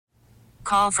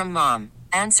call from mom.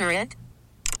 Answer it.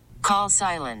 Call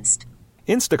silenced.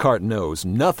 Instacart knows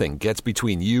nothing gets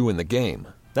between you and the game.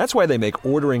 That's why they make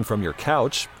ordering from your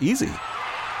couch easy.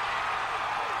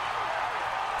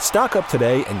 Stock up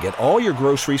today and get all your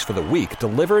groceries for the week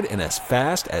delivered in as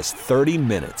fast as 30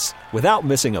 minutes without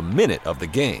missing a minute of the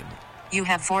game. You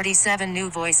have 47 new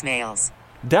voicemails.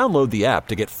 Download the app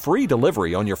to get free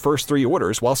delivery on your first 3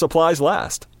 orders while supplies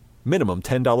last. Minimum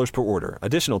 $10 per order.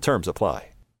 Additional terms apply.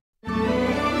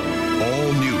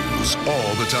 All news,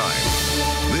 all the time.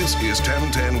 This is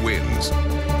 1010 Wins.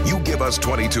 You give us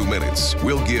 22 minutes,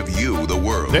 we'll give you the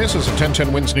world. This is a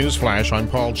 1010 Wins News Flash. I'm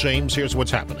Paul James. Here's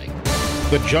what's happening.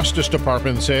 The Justice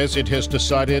Department says it has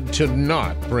decided to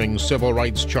not bring civil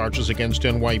rights charges against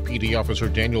NYPD officer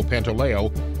Daniel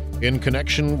Pantaleo in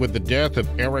connection with the death of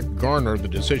Eric Garner. The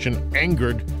decision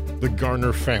angered the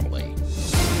Garner family.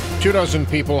 24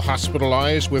 people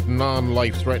hospitalized with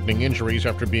non-life-threatening injuries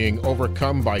after being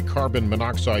overcome by carbon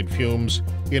monoxide fumes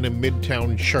in a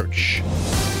Midtown church.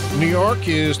 New York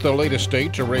is the latest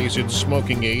state to raise its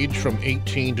smoking age from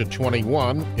 18 to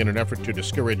 21 in an effort to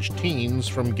discourage teens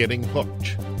from getting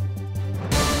hooked.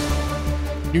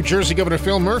 New Jersey Governor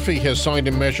Phil Murphy has signed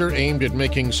a measure aimed at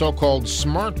making so-called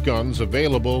smart guns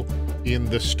available in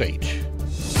the state.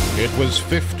 It was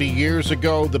 50 years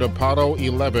ago that Apollo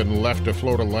 11 left a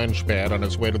Florida launch pad on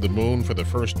its way to the moon for the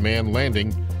first manned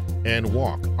landing and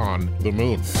walk on the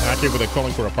moon. AccuWeather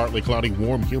calling for a partly cloudy,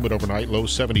 warm, humid overnight, low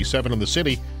 77 in the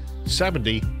city,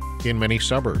 70 in many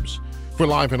suburbs. For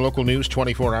live and local news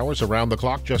 24 hours around the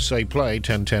clock, just say play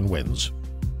 1010 Wins.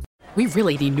 We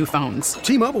really need new phones.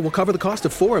 T-Mobile will cover the cost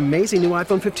of 4 amazing new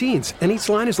iPhone 15s, and each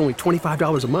line is only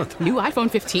 $25 a month. New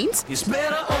iPhone 15s? It's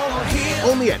better over here.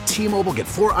 Only at T-Mobile, get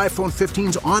 4 iPhone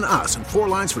 15s on us and 4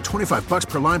 lines for $25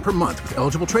 per line per month with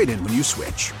eligible trade-in when you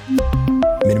switch.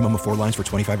 Minimum of 4 lines for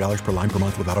 $25 per line per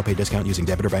month with autopay discount using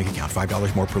debit or bank account.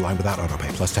 $5 more per line without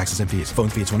autopay, plus taxes and fees. Phone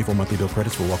fee at 24 monthly bill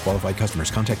credits for well-qualified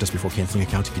customers. Contact us before canceling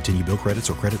account to continue bill credits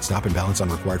or credit stop and balance on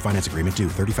required finance agreement due.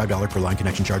 $35 per line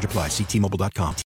connection charge applies. See T-Mobile.com.